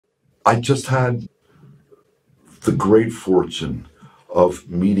I just had the great fortune of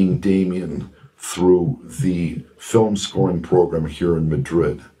meeting Damian through the film scoring program here in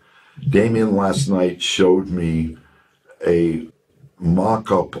Madrid. Damian last night showed me a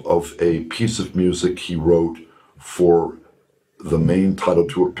mock up of a piece of music he wrote for the main title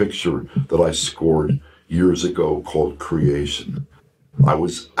to a picture that I scored years ago called Creation. I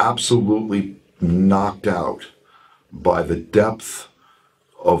was absolutely knocked out by the depth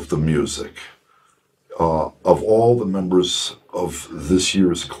of the music. Of all the members of this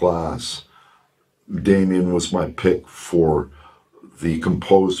year's class, Damian was my pick for the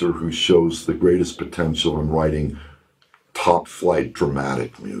composer who shows the greatest potential in writing top flight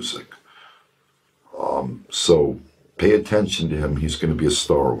dramatic music. So pay attention to him. He's going to be a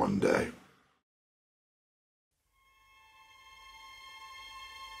star one day.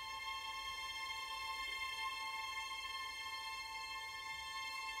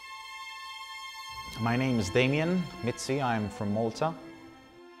 My name is Damian Mizzi. I'm from Malta.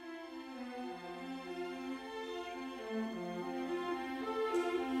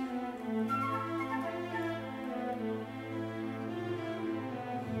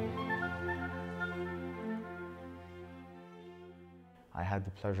 I had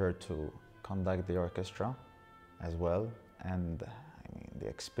the pleasure to conduct the orchestra as well, and I mean the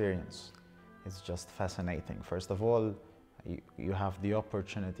experience is just fascinating. First of all, you have the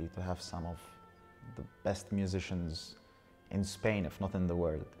opportunity to have some of the best musicians in Spain, if not in the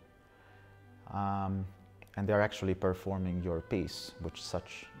world. And they're actually performing your piece with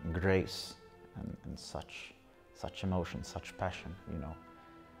such grace and such emotion, such passion, you know.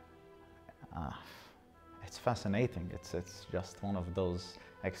 It's fascinating. It's just one of those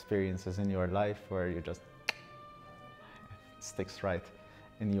experiences in your life where you just, it sticks right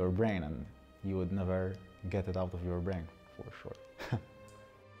in your brain and you would never get it out of your brain, for sure.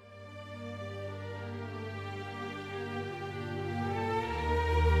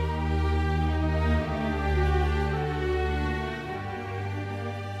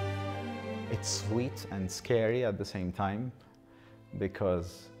 It's sweet and scary at the same time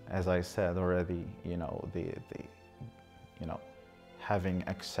because, as I said already, you know, having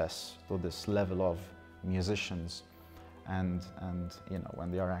access to this level of musicians and you know, when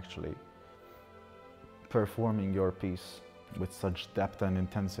they are actually performing your piece with such depth and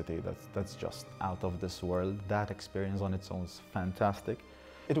intensity, that's just out of this world. That experience on its own is fantastic.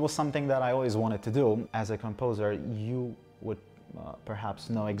 It was something that I always wanted to do. As a composer, you would perhaps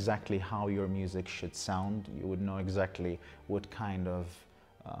know exactly how your music should sound. You would know exactly what kind of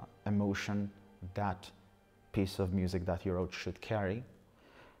emotion that piece of music that you wrote should carry.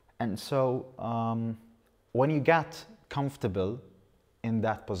 And so when you get comfortable in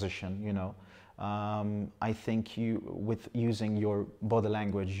that position, you know, I think with using your body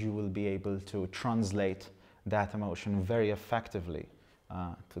language, you will be able to translate that emotion very effectively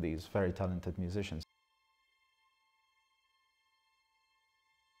to these very talented musicians.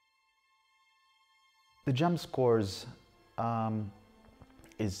 The GEMS course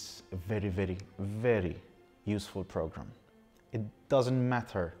is a very, very, very useful program. It doesn't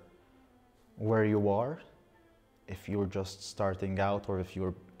matter where you are, if you're just starting out or if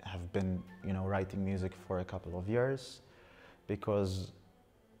you have been, you know, writing music for a couple of years, because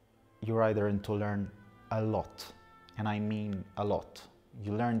you're either in to learn a lot, and I mean a lot.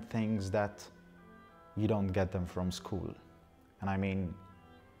 You learn things that you don't get them from school. And I mean,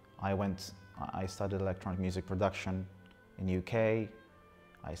 I studied electronic music production in UK.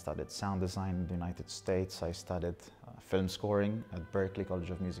 I studied sound design in the United States. I studied film scoring at Berklee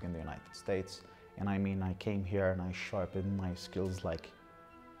College of Music in the United States. And I mean, I came here and I sharpened my skills like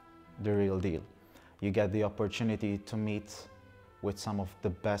the real deal. You get the opportunity to meet with some of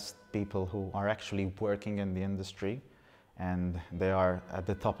the best people who are actually working in the industry, and they are at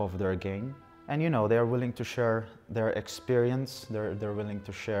the top of their game. And you know, they're willing to share their experience. They're willing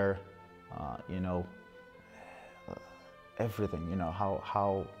to share, you know, everything, you know,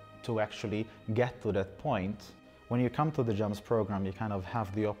 how to actually get to that point. When you come to the GEMS program, you kind of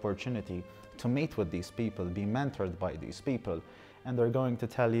have the opportunity to meet with these people, be mentored by these people, and they're going to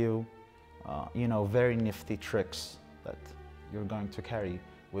tell you, you know, very nifty tricks that you're going to carry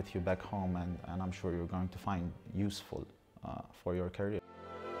with you back home, and I'm sure you're going to find useful for your career.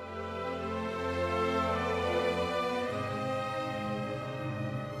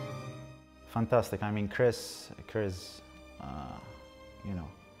 Fantastic. I mean, Chris, you know,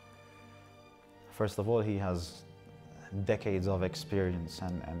 first of all, he has decades of experience,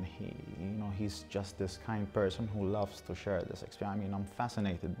 and he, you know, he's just this kind person who loves to share this experience. I mean, I'm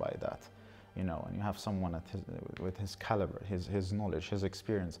fascinated by that. you know, and you have someone at with his caliber, his knowledge, his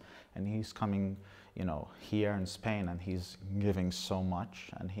experience, and he's coming, you know, here in Spain, and he's giving so much,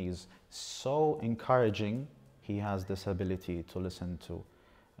 and he's so encouraging. He has this ability to listen to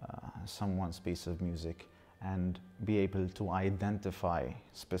someone's piece of music and be able to identify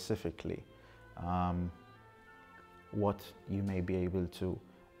specifically what you may be able to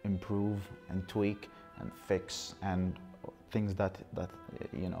improve and tweak and fix, and things that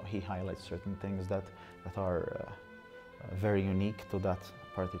you know, he highlights certain things that are very unique to that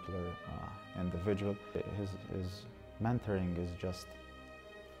particular individual. His mentoring is just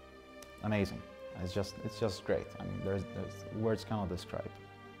amazing. It's just great. I mean, there's words cannot describe.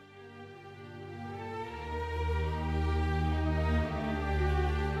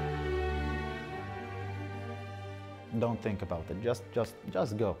 Don't think about it. Just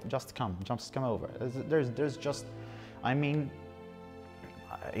go. Just come over. There's just, I mean,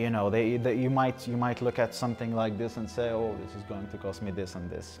 you know, you might look at something like this and say, oh, this is going to cost me this and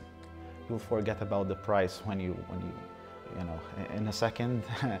this. You'll forget about the price when you know, in a second,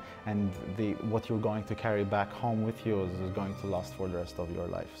 and what you're going to carry back home with you is going to last for the rest of your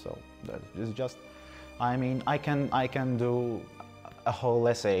life. So it's just, I mean, I can do a whole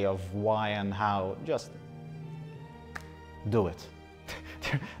essay of why and how. Just do it.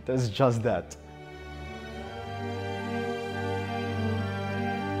 There's just that.